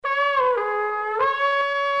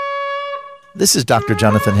This is Dr.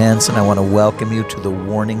 Jonathan Hansen. I want to welcome you to the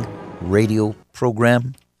Warning Radio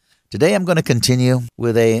program. Today I'm going to continue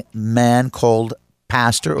with a man called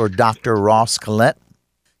Pastor or Dr. Ross Collett.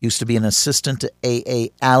 Used to be an assistant to A.A.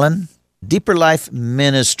 Allen. Deeper Life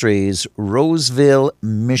Ministries, Roseville,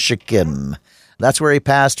 Michigan. That's where he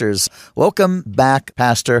pastors. Welcome back,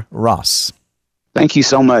 Pastor Ross. Thank you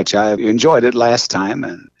so much. I enjoyed it last time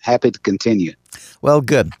and happy to continue. Well,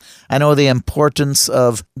 good. I know the importance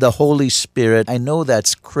of the Holy Spirit. I know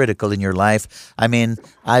that's critical in your life. I mean,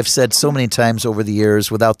 I've said so many times over the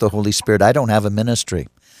years, without the Holy Spirit, I don't have a ministry.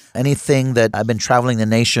 Anything that I've been traveling the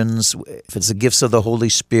nations, if it's the gifts of the Holy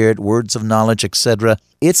Spirit, words of knowledge, etc.,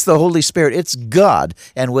 it's the Holy Spirit. It's God.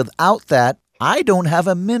 And without that, I don't have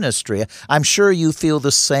a ministry. I'm sure you feel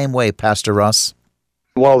the same way, Pastor Ross.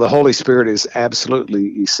 Well, the Holy Spirit is absolutely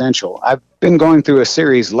essential. I've been going through a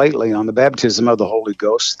series lately on the baptism of the Holy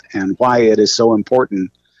Ghost and why it is so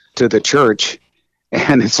important to the church.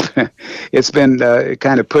 And it's been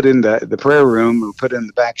kind of put in the prayer room or put in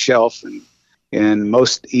the back shelf. And in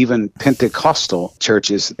most even Pentecostal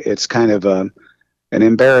churches, it's kind of an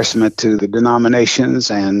embarrassment to the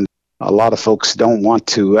denominations. And a lot of folks don't want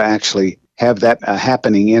to actually have that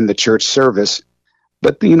happening in the church service.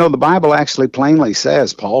 But, the Bible actually plainly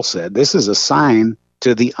says, Paul said, this is a sign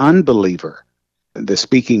to the unbeliever, the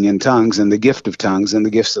speaking in tongues and the gift of tongues and the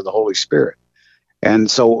gifts of the Holy Spirit. And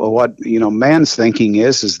so what, man's thinking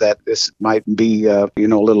is that this might be, a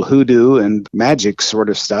little hoodoo and magic sort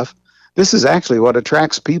of stuff. This is actually what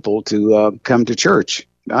attracts people to come to church.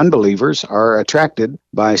 Unbelievers are attracted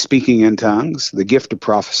by speaking in tongues, the gift of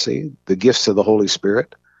prophecy, the gifts of the Holy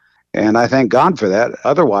Spirit. And I thank God for that.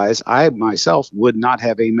 Otherwise, I myself would not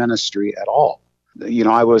have a ministry at all.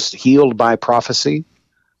 I was healed by prophecy.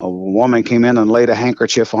 A woman came in and laid a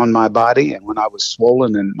handkerchief on my body, and when I was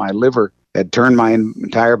swollen and my liver had turned my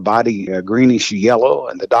entire body greenish yellow,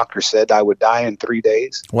 and the doctor said I would die in 3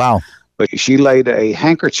 days. Wow. But she laid a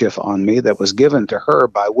handkerchief on me that was given to her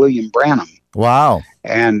by William Branham. Wow.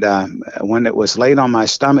 And when it was laid on my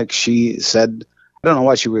stomach, she said, I don't know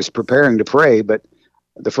what she was preparing to pray, but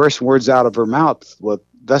the first words out of her mouth were,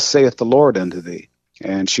 "Thus saith the Lord unto thee."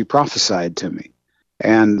 And she prophesied to me.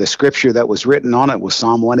 And the scripture that was written on it was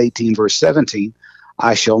Psalm 118, verse 17.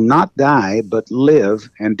 I shall not die, but live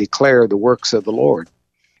and declare the works of the Lord.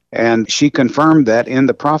 And she confirmed that in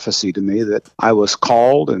the prophecy to me that I was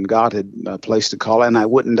called and God had placed a call, and I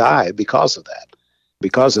wouldn't die because of that,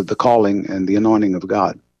 because of the calling and the anointing of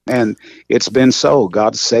God. And it's been so.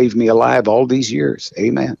 God saved me alive all these years.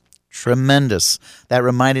 Amen. Tremendous. That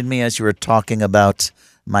reminded me as you were talking about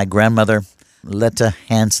my grandmother, Letta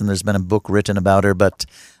Hansen. There's been a book written about her, but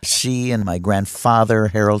she and my grandfather,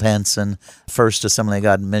 Harold Hansen, First Assembly of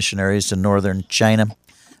God missionaries to northern China,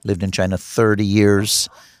 lived in China 30 years,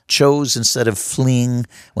 chose instead of fleeing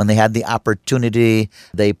when they had the opportunity,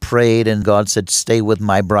 they prayed and God said, stay with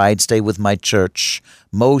my bride, stay with my church.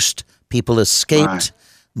 Most people escaped,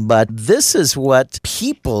 but this is what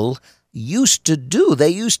people used to do. They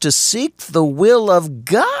used to seek the will of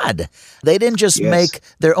God. They didn't just make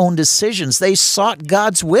their own decisions. They sought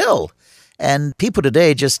God's will. And people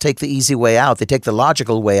today just take the easy way out. They take the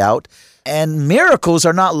logical way out. And miracles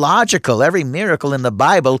are not logical. Every miracle in the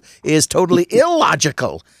Bible is totally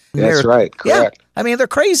illogical. That's right. Correct. Yeah. I mean, they're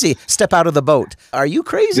crazy. Step out of the boat. Are you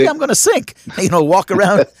crazy? I'm going to sink. Walk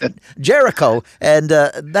around Jericho. And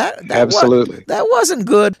absolutely. That wasn't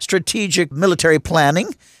good strategic military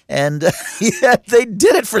planning. And yet they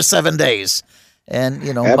did it for 7 days. And,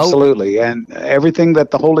 absolutely. And everything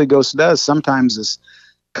that the Holy Ghost does sometimes is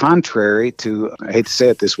contrary to, I hate to say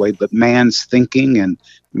it this way, but man's thinking and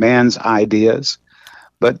man's ideas.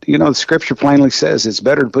 But, the scripture plainly says it's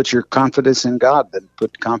better to put your confidence in God than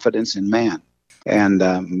put confidence in man. And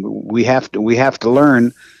we have to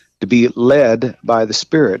learn to be led by the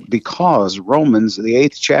Spirit, because Romans, the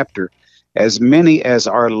 8th chapter, as many as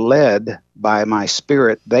are led by my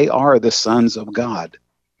Spirit, they are the sons of God.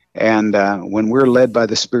 And when we're led by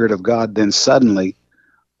the Spirit of God, then suddenly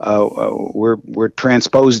we're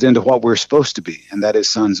transposed into what we're supposed to be, and that is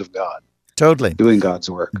sons of God. Totally. Doing God's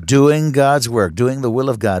work. Doing God's work, doing the will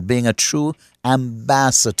of God, being a true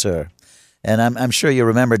ambassador. And I'm sure you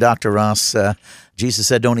remember, Dr. Ross, Jesus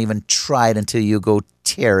said, don't even try it until you go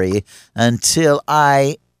tarry, until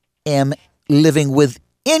I am living within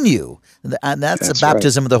you. And that's the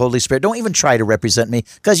baptism of the Holy Spirit. Don't even try to represent me,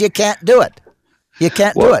 because you can't do it. You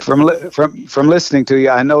can't do it. From listening to you,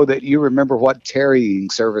 I know that you remember what tarrying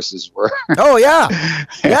services were. Oh, yeah.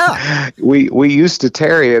 Yeah. We used to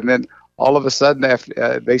tarry, and then all of a sudden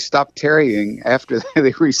after, they stopped tarrying after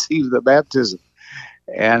they received the baptism.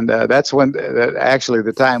 And that's when actually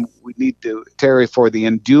the time we need to tarry for the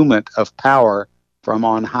endowment of power from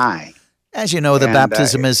on high. As you know, the And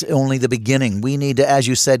baptism is only the beginning. We need to, as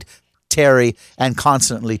you said, tarry and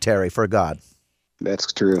constantly tarry for God.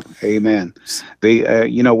 That's true. Amen. The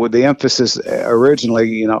with the emphasis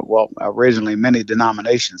originally, originally many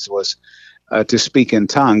denominations was to speak in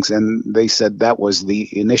tongues, and they said that was the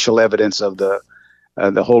initial evidence of the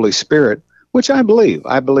Holy Spirit, which I believe.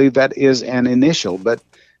 I believe that is an initial, but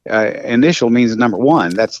initial means number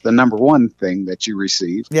one. That's the number one thing that you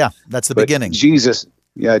receive. Yeah, that's the But beginning. Jesus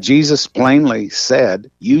plainly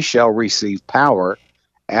said, "You shall receive power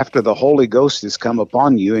after the Holy Ghost has come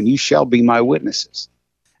upon you, and you shall be my witnesses."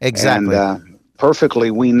 Exactly. And perfectly,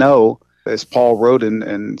 we know, as Paul wrote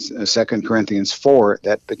in 2 Corinthians 4,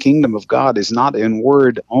 that the kingdom of God is not in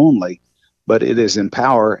word only, but it is in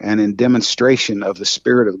power and in demonstration of the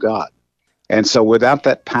Spirit of God. And so without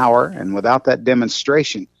that power and without that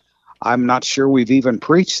demonstration, I'm not sure we've even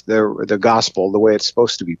preached the gospel the way it's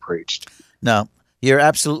supposed to be preached. No, you're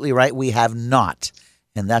absolutely right. We have not.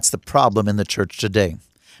 And that's the problem in the church today.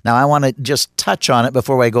 Now, I want to just touch on it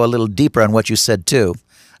before I go a little deeper on what you said, too,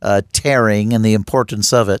 tarrying and the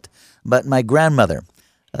importance of it. But my grandmother,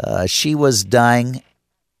 she was dying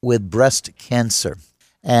with breast cancer,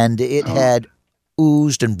 and it had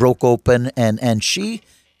oozed and broke open, and she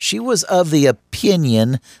was of the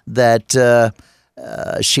opinion that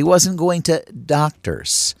she wasn't going to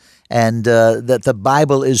doctors, and that the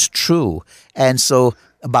Bible is true. And so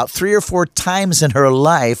about 3 or 4 times in her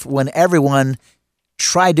life, when everyone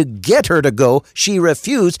tried to get her to go, she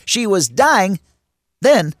refused. She was dying.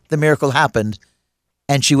 Then the miracle happened,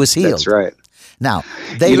 and she was healed. That's right. Now,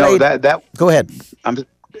 they laid... Go ahead.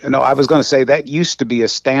 I was going to say that used to be a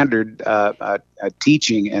standard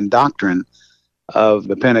teaching and doctrine of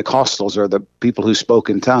the Pentecostals, or the people who spoke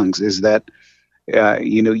in tongues, is that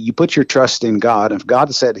you put your trust in God. If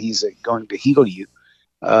God said He's going to heal you,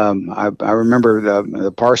 I remember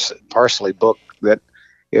the Parsley book, that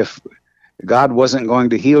if God wasn't going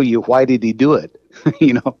to heal you, why did He do it?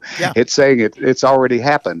 Yeah. It's saying it's already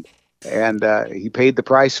happened, and He paid the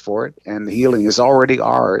price for it, and healing is already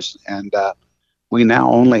ours, and we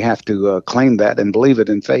now only have to claim that and believe it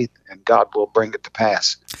in faith, and God will bring it to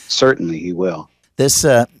pass. Certainly He will. This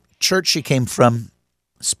church she came from,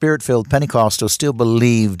 Spirit-filled Pentecostal, still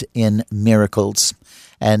believed in miracles,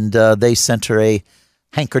 and they sent her a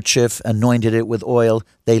handkerchief, anointed it with oil.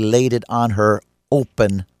 They laid it on her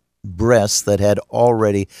open breast that had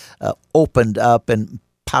already opened up, and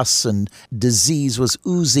pus and disease was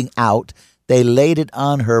oozing out. They laid it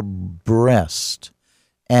on her breast,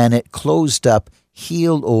 and it closed up,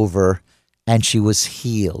 healed over, and she was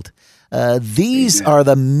healed. These Amen. are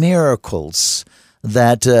the miracles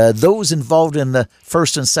that those involved in the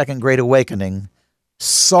first and second Great Awakening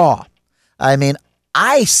saw. I mean,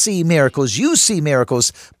 I see miracles, you see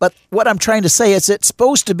miracles, but what I'm trying to say is it's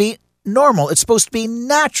supposed to be normal. It's supposed to be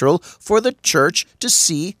natural for the church to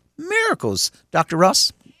see miracles. Dr.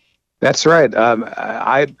 Ross? That's right.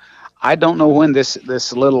 I don't know when this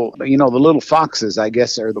little, the little foxes, I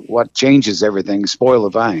guess, are what changes everything, spoil the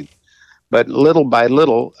vine. But little by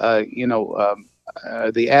little,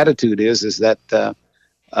 the attitude is that,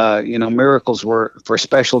 miracles were for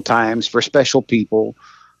special times, for special people.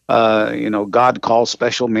 God calls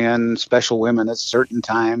special men, special women at certain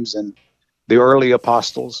times, and the early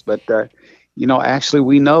apostles. But, actually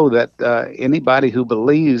we know that anybody who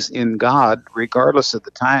believes in God, regardless of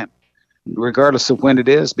the time, regardless of when it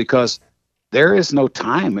is, because there is no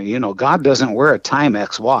time. God doesn't wear a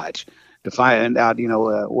Timex watch to find out,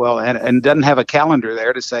 and doesn't have a calendar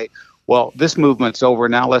there to say, well, this movement's over,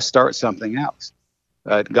 now let's start something else.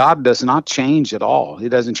 God does not change at all. He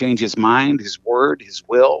doesn't change His mind, His word, His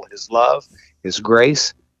will, His love, His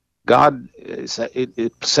grace. God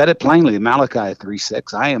said it plainly in Malachi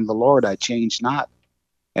 3:6, I am the Lord, I change not.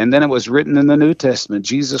 And then it was written in the New Testament,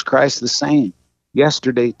 Jesus Christ the same,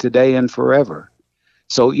 yesterday, today, and forever.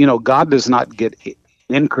 So, God does not get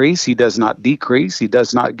increase. He does not decrease. He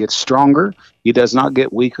does not get stronger. He does not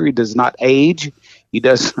get weaker. He does not age. He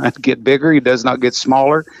does not get bigger. He does not get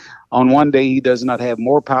smaller. On one day, He does not have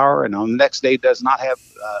more power, and on the next day, does not have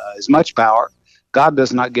as much power. God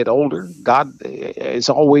does not get older. God is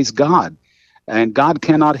always God. And God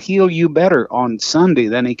cannot heal you better on Sunday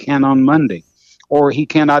than He can on Monday. Or He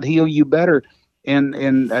cannot heal you better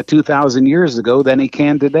in 2,000 years ago than He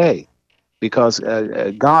can today. Because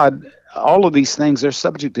God, all of these things are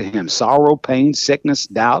subject to Him. Sorrow, pain, sickness,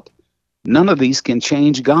 doubt. None of these can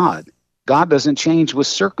change God. God doesn't change with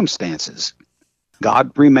circumstances.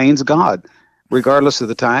 God remains God, regardless of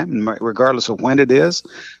the time, and regardless of when it is.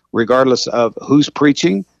 regardless of who's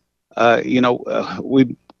preaching.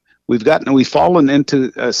 We've fallen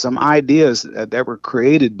into some ideas that were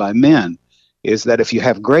created by men. Is that if you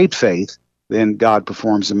have great faith, then God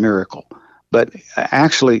performs a miracle. But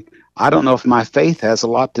actually, I don't know if my faith has a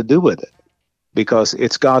lot to do with it, because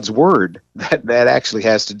it's God's word that actually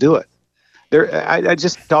has to do it. I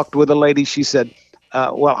just talked with a lady. She said,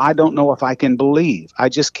 well, I don't know if I can believe. I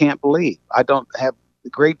just can't believe. I don't have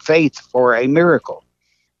great faith for a miracle.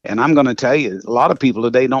 And I'm going to tell you, a lot of people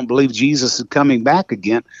today don't believe Jesus is coming back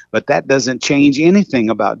again, but that doesn't change anything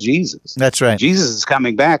about Jesus. That's right. Jesus is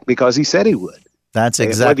coming back because he said he would. That's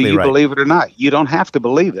exactly whether you right. believe it or not. You don't have to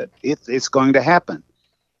believe it. It's going to happen.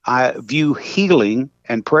 I view healing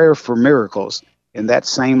and prayer for miracles in that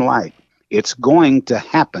same light. It's going to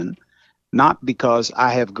happen, not because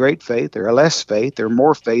I have great faith or less faith or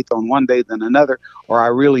more faith on one day than another, or I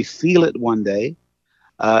really feel it one day.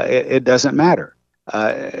 It doesn't matter.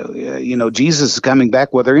 Jesus is coming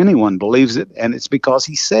back whether anyone believes it, and it's because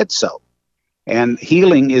he said so. And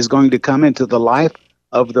healing is going to come into the life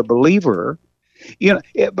of the believer.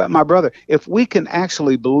 But my brother, if we can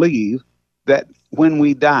actually believe that when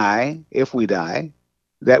we die, if we die,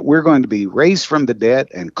 that we're going to be raised from the dead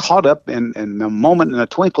and caught up in a moment, in a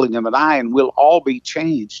twinkling of an eye, and we'll all be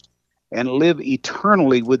changed and live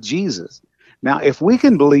eternally with Jesus. Now, if we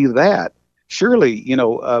can believe that, surely,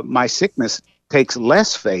 my sickness takes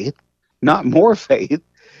less faith, not more faith.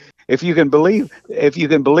 If you can believe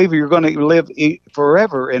you're going to live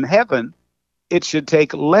forever in heaven, it should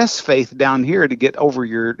take less faith down here to get over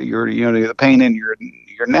your the pain in your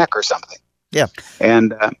neck or something. Yeah.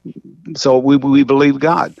 And so we believe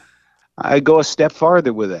God. I go a step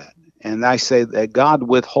farther with that, and I say that God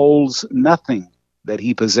withholds nothing that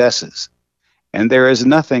he possesses. And there is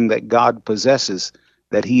nothing that God possesses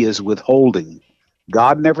that he is withholding.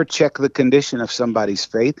 God never checked the condition of somebody's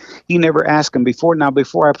faith. He never asked them before. Now,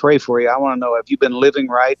 before I pray for you, I want to know, have you been living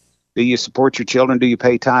right? Do you support your children? Do you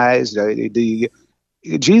pay tithes?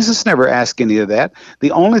 Jesus never asked any of that.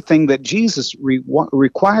 The only thing that Jesus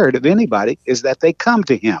required of anybody is that they come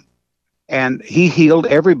to him. And he healed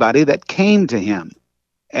everybody that came to him.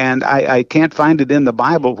 And I can't find it in the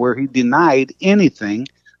Bible where he denied anything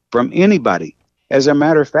from anybody. As a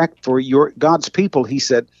matter of fact, for God's people, he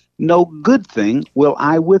said, no good thing will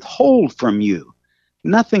I withhold from you.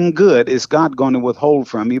 Nothing good is God going to withhold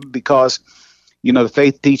from you, because, the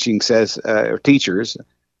faith teaching says, or teachers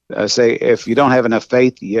say, if you don't have enough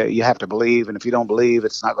faith, you have to believe. And if you don't believe,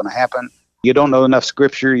 it's not going to happen. You don't know enough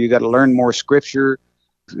scripture. You got to learn more scripture.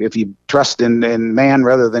 If you trust in man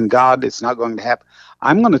rather than God, it's not going to happen.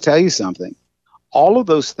 I'm going to tell you something. All of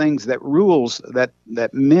those things, that rules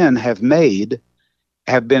that men have made,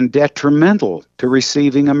 have been detrimental to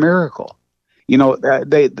receiving a miracle.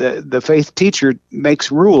 The faith teacher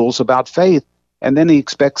makes rules about faith, and then he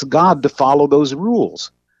expects God to follow those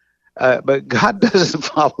rules. But God doesn't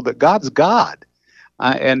follow that. God's God,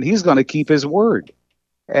 and he's going to keep his word.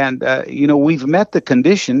 And, we've met the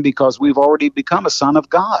condition because we've already become a son of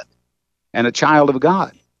God and a child of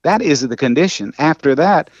God. That is the condition. After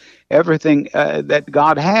that, everything that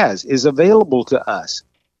God has is available to us.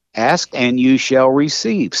 Ask and you shall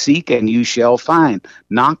receive. Seek and you shall find.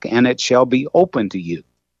 Knock and it shall be open to you.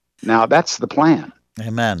 Now, that's the plan.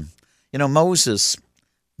 Amen. Moses,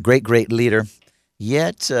 great leader,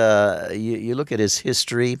 yet you look at his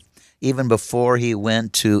history, even before he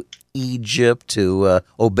went to Egypt to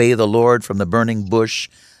obey the Lord from the burning bush,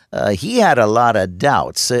 he had a lot of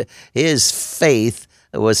doubts. His faith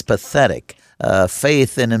was pathetic.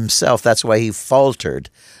 Faith in himself, that's why he faltered.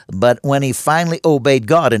 But when he finally obeyed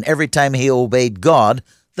God, and every time he obeyed God,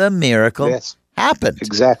 the miracle happened.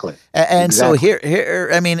 Exactly. So here,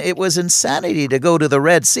 it was insanity to go to the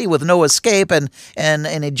Red Sea with no escape and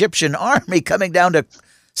an Egyptian army coming down to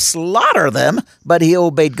slaughter them, but he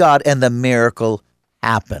obeyed God and the miracle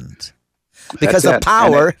happened. Because the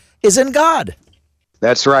power is in God.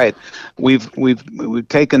 That's right. We've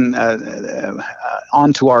taken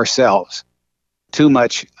onto ourselves too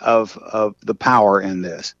much of the power in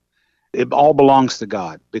this. It all belongs to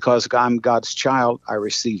God. Because I'm God's child, I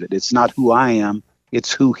receive it. It's not who I am,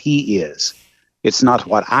 it's who he is. It's not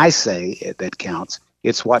what I say that counts,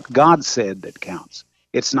 it's what God said that counts.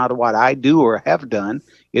 It's not what I do or have done,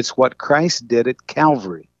 it's what Christ did at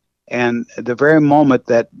Calvary. And the very moment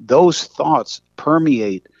that those thoughts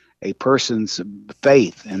permeate a person's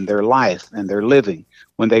faith and their life and their living,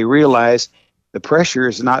 when they realize the pressure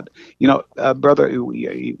is not, brother,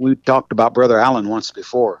 we talked about Brother Allen once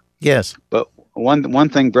before. Yes. But one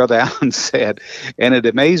thing Brother Allen said, and it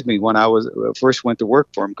amazed me when I first went to work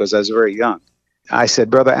for him because I was very young. I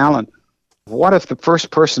said, Brother Allen, What if the first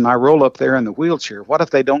person I roll up there in the wheelchair, what if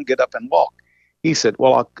they don't get up and walk? He said,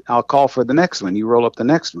 well, I'll call for the next one. You roll up the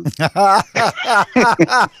next one.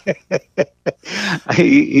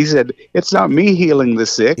 He said, it's not me healing the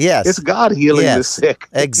sick. Yes. It's God healing the sick.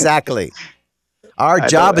 Exactly. Our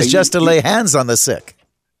job is just to lay hands on the sick.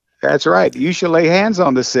 That's right. You shall lay hands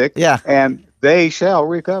on the sick, and they shall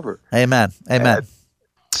recover. Amen. Amen.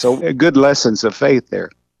 So good lessons of faith there.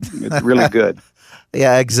 It's really good.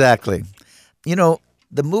 Yeah, exactly. You know,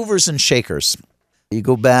 the movers and shakers, you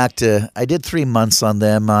go back to, I did 3 months on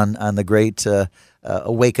them on the Great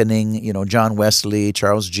Awakening, you know, John Wesley,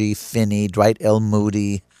 Charles G. Finney, Dwight L.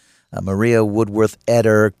 Moody, Maria Woodworth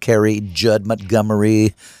Etter, Carrie Judd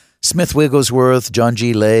Montgomery, Smith Wigglesworth, John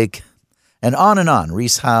G. Lake, and on.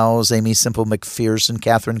 Reese Howes, Amy Semple McPherson,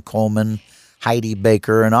 Catherine Coleman, Heidi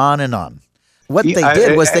Baker, and on and on. What they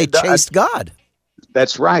did was they chased God.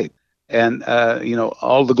 That's right. And,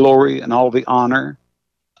 all the glory and all the honor,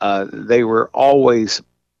 they were always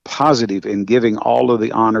positive in giving all of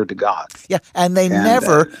the honor to God. Yeah, and they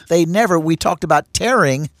never, we talked about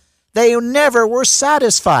tearing, they never were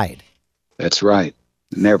satisfied. That's right.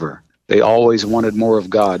 Never. They always wanted more of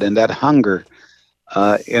God. And that hunger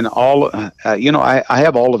in all, I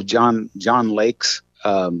have all of John Lake's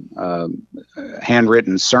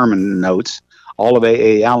handwritten sermon notes, all of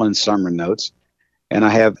A.A. Allen's sermon notes, and I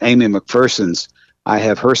have Amy McPherson's, I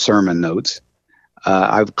have her sermon notes.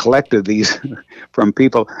 I've collected these from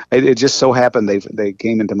people. It just so happened they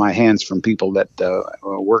came into my hands from people that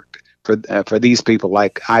worked for these people,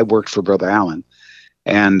 like I worked for Brother Allen.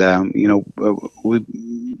 And, but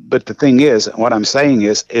the thing is, what I'm saying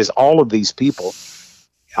is all of these people,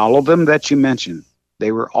 all of them that you mentioned,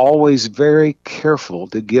 they were always very careful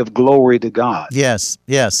to give glory to God. Yes.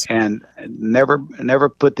 And never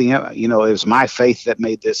put it was my faith that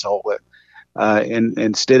made this whole, and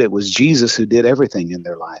instead it was Jesus who did everything in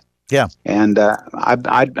their life. Yeah. And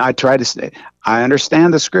I try to say, I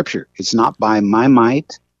understand the scripture. It's not by my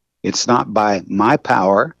might, it's not by my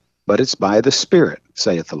power, but it's by the Spirit,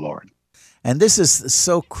 saith the Lord. And this is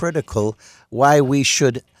so critical, why we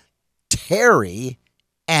should tarry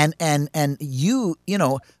and view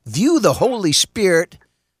the Holy Spirit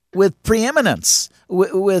with preeminence,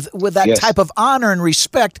 with that type of honor and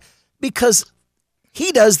respect, because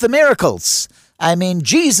He does the miracles. I mean,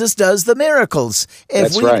 Jesus does the miracles.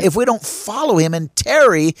 If we don't follow Him and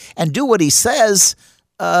tarry and do what He says,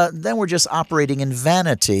 then we're just operating in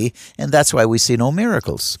vanity, and that's why we see no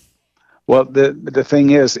miracles. Well, the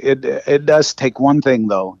thing is, it does take one thing,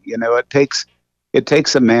 though. It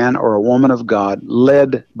takes a man or a woman of God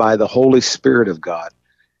led by the Holy Spirit of God,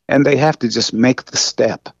 and they have to just make the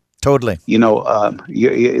step. Totally.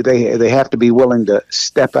 They have to be willing to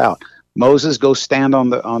step out. Moses, go stand on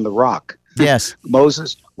the rock. Yes.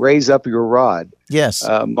 Moses, raise up your rod. Yes.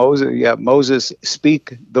 Moses,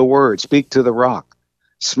 speak the word. Speak to the rock.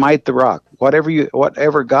 Smite the rock.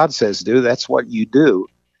 Whatever God says do, that's what you do.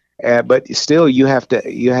 But still, you have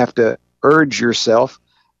to urge yourself.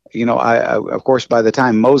 Of course, by the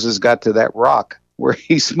time Moses got to that rock where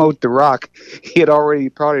he smote the rock, he had already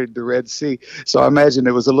parted the Red Sea. So I imagine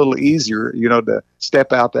it was a little easier, to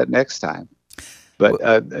step out that next time. But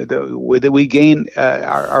we gain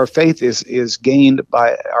our faith is gained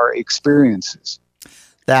by our experiences,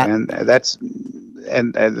 and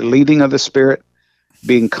the leading of the Spirit,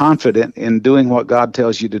 being confident in doing what God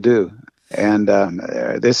tells you to do. And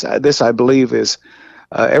this I believe is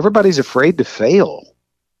everybody's afraid to fail.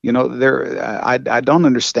 I don't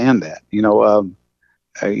understand that.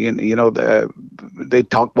 They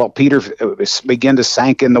talk, well, Peter began to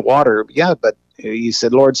sink in the water. Yeah, but he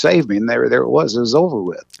said, Lord, save me. And there it was over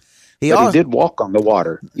with. He did walk on the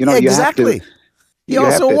water. Exactly. He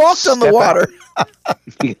also walked on the water.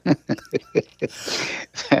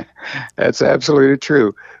 That's absolutely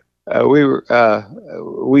true.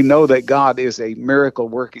 We know that God is a miracle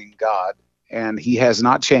working God, and He has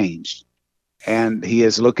not changed. And He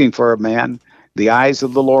is looking for a man. The eyes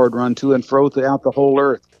of the Lord run to and fro throughout the whole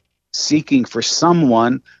earth, seeking for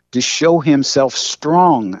someone to show Himself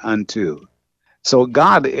strong unto. So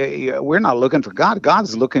God, we're not looking for God.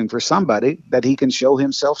 God's looking for somebody that He can show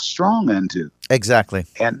Himself strong unto. Exactly.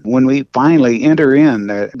 And when we finally enter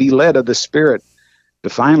in, be led of the Spirit, to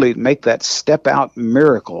finally make that step out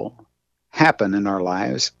miracle happen in our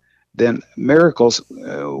lives, then miracles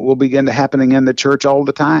will begin to happening in the church all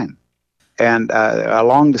the time. And I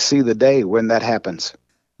long to see the day when that happens.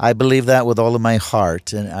 I believe that with all of my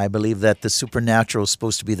heart, and I believe that the supernatural is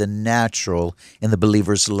supposed to be the natural in the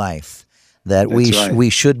believer's life, that we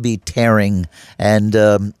should be tearing, and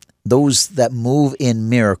those that move in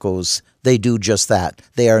miracles they do just that.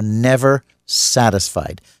 They are never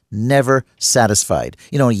satisfied. Never satisfied.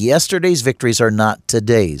 Yesterday's victories are not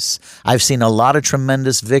today's. I've seen a lot of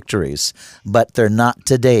tremendous victories, but they're not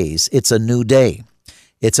today's. It's a new day.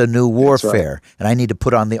 It's a new warfare. Right. And I need to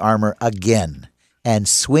put on the armor again and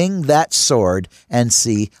swing that sword and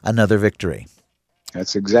see another victory.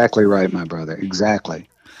 That's exactly right, my brother. Exactly.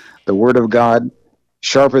 The Word of God,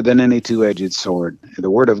 sharper than any two-edged sword.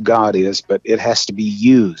 The Word of God is, but it has to be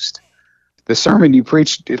used. The sermon you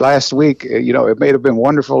preached last week, it may have been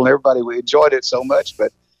wonderful and everybody enjoyed it so much,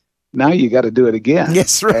 but now you got to do it again.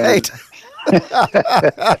 Yes, right.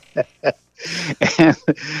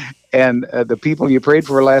 And the people you prayed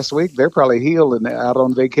for last week, they're probably healed and out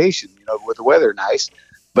on vacation, with the weather nice.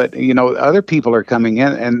 But, other people are coming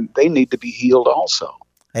in and they need to be healed also.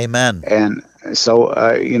 Amen. And so,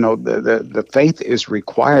 the faith is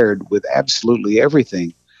required with absolutely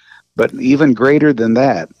everything. But even greater than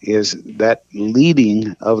that is that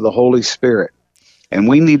leading of the Holy Spirit. And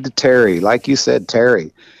we need to tarry, like you said,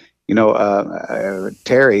 tarry.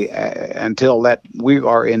 Tarry until that we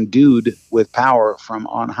are endued with power from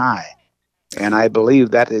on high. And I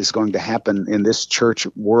believe that is going to happen in this church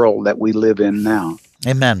world that we live in now.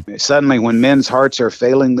 Amen. Suddenly, when men's hearts are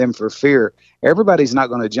failing them for fear, everybody's not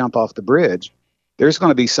going to jump off the bridge. There's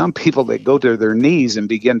going to be some people that go to their knees and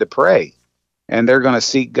begin to pray. And they're going to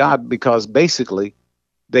seek God because basically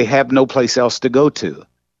they have no place else to go to.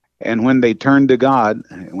 And when they turn to God,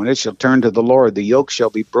 when it shall turn to the Lord, the yoke shall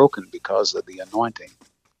be broken because of the anointing.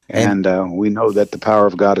 And we know that the power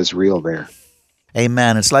of God is real there.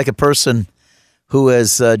 Amen. It's like a person who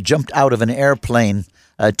has jumped out of an airplane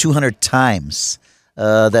 200 times.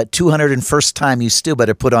 That 201st time, you still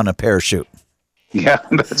better put on a parachute. Yeah,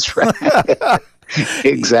 that's right.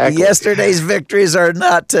 Exactly. Yesterday's victories are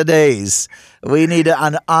not today's. We need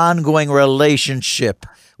an ongoing relationship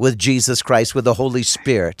with Jesus Christ, with the Holy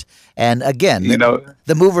Spirit. And again,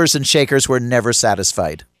 the movers and shakers were never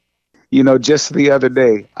satisfied. Just the other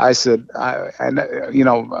day, I said,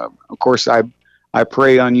 of course, I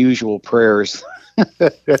pray unusual prayers,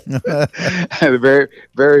 very,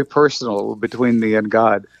 very personal between me and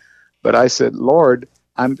God. But I said, Lord,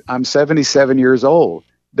 I'm 77 years old.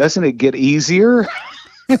 Doesn't it get easier?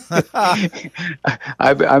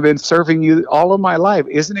 I've been serving you all of my life.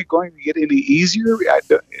 Isn't it going to get any easier?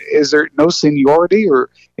 Is there no seniority or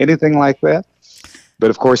anything like that? But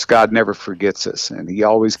of course, God never forgets us, and He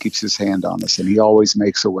always keeps His hand on us, and He always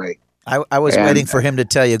makes a way. I was waiting for Him to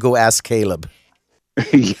tell you, go ask Caleb.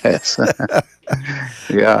 Yes.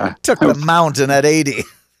 Yeah. Took the mountain at 80.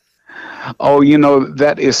 Oh,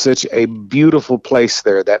 that is such a beautiful place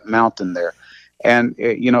there, that mountain there. And,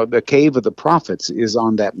 the cave of the prophets is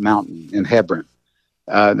on that mountain in Hebron.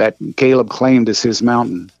 That Caleb claimed as his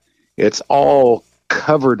mountain. It's all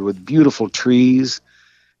covered with beautiful trees.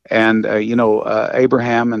 And,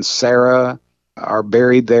 Abraham and Sarah are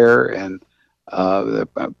buried there. And the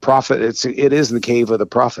prophet, it is the cave of the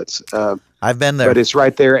prophets. I've been there. But it's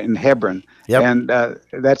right there in Hebron. Yep. And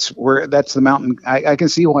that's the mountain. I can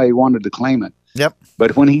see why he wanted to claim it. Yep.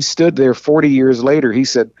 But when he stood there 40 years later, he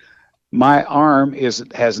said, my arm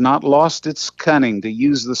has not lost its cunning to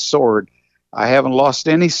use the sword. I haven't lost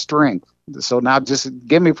any strength. So now just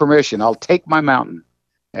give me permission. I'll take my mountain.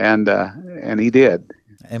 And he did.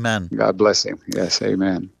 Amen. God bless him. Yes,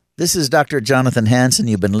 amen. This is Dr. Jonathan Hansen.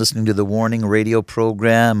 You've been listening to the Warning Radio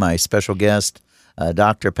program. My special guest,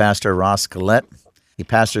 Dr. Pastor Ross Collette. He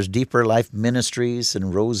pastors Deeper Life Ministries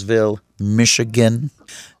in Roseville, Michigan.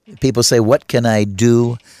 People say, what can I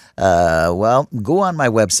do? Well, go on my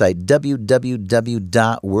website,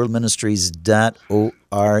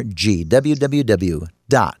 www.worldministries.org,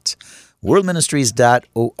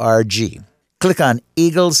 www.worldministries.org. Click on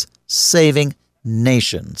Eagles Saving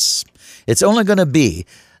Nations. It's only going to be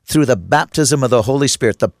through the baptism of the Holy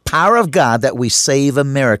Spirit, the power of God, that we save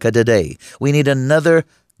America today. We need another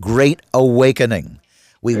great awakening.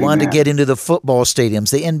 We want to get into the football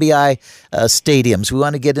stadiums, the NBI stadiums. We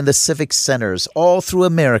want to get in the civic centers all through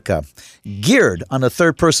America, geared on the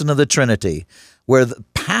third person of the Trinity, where the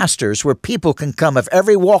pastors, where people can come of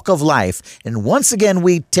every walk of life. And once again,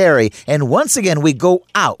 we tarry, and once again, we go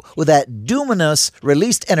out with that dunamis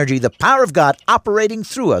released energy, the power of God operating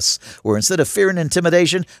through us, where instead of fear and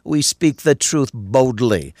intimidation, we speak the truth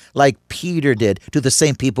boldly, like Peter did to the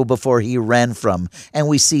same people before he ran from, and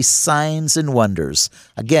we see signs and wonders.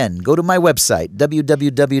 Again, go to my website,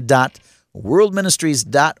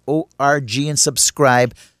 www.worldministries.org, and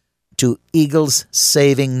subscribe to Eagles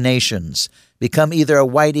Saving Nations. Become either a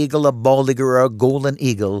white eagle, a bald eagle, or a golden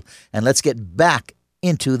eagle, and let's get back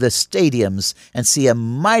into the stadiums and see a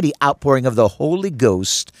mighty outpouring of the Holy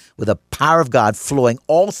Ghost with the power of God flowing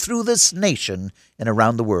all through this nation and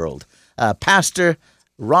around the world. Pastor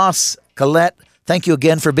Ross Collett, thank you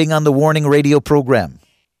again for being on the Warning Radio program.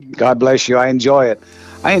 God bless you. I enjoy it.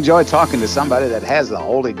 I enjoy talking to somebody that has the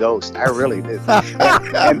Holy Ghost. I really do.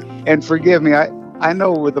 and forgive me, I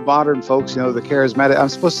know with the modern folks, the charismatic, I'm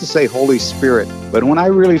supposed to say Holy Spirit. But when I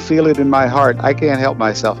really feel it in my heart, I can't help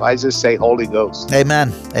myself. I just say Holy Ghost.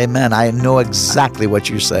 Amen. Amen. I know exactly what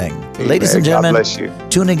you're saying. Amen. Ladies and gentlemen, God bless you.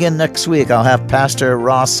 Tune again next week. I'll have Pastor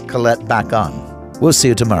Ross Collett back on. We'll see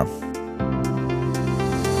you tomorrow.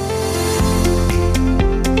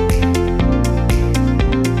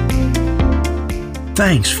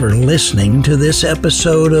 Thanks for listening to this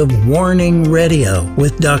episode of Warning Radio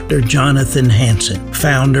with Dr. Jonathan Hansen,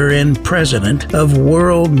 founder and president of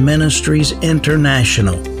World Ministries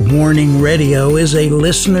International. Warning Radio is a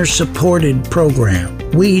listener-supported program.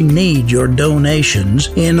 We need your donations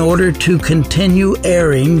in order to continue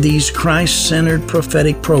airing these Christ-centered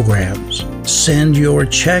prophetic programs. Send your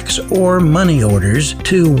checks or money orders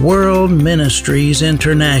to World Ministries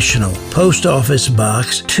International, Post Office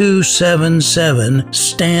Box 277,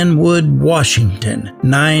 Stanwood, Washington,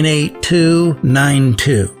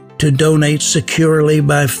 98292. To donate securely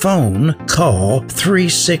by phone, call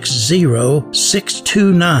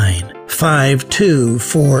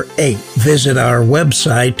 360-629-5248. Visit our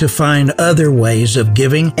website to find other ways of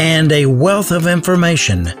giving and a wealth of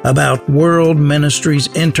information about World Ministries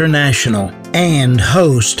International and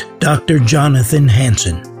host Dr. Jonathan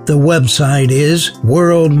Hansen. The website is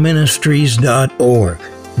worldministries.org.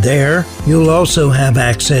 There, you'll also have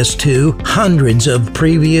access to hundreds of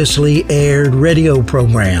previously aired radio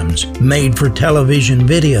programs, made-for-television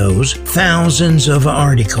videos, thousands of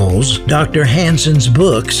articles, Dr. Hansen's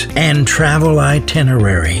books, and travel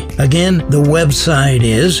itinerary. Again, the website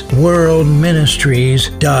is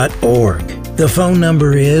worldministries.org. The phone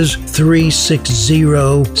number is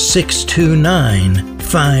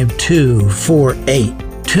 360-629-5248.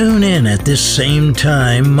 Tune in at this same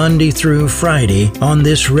time, Monday through Friday, on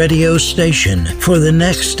this radio station for the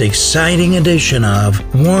next exciting edition of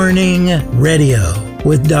Warning Radio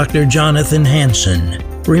with Dr. Jonathan Hansen.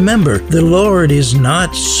 Remember, the Lord is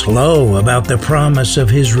not slow about the promise of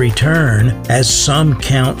His return, as some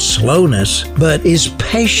count slowness, but is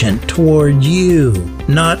patient toward you,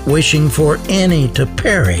 not wishing for any to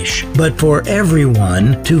perish, but for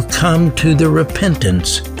everyone to come to the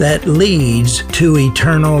repentance that leads to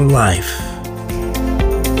eternal life.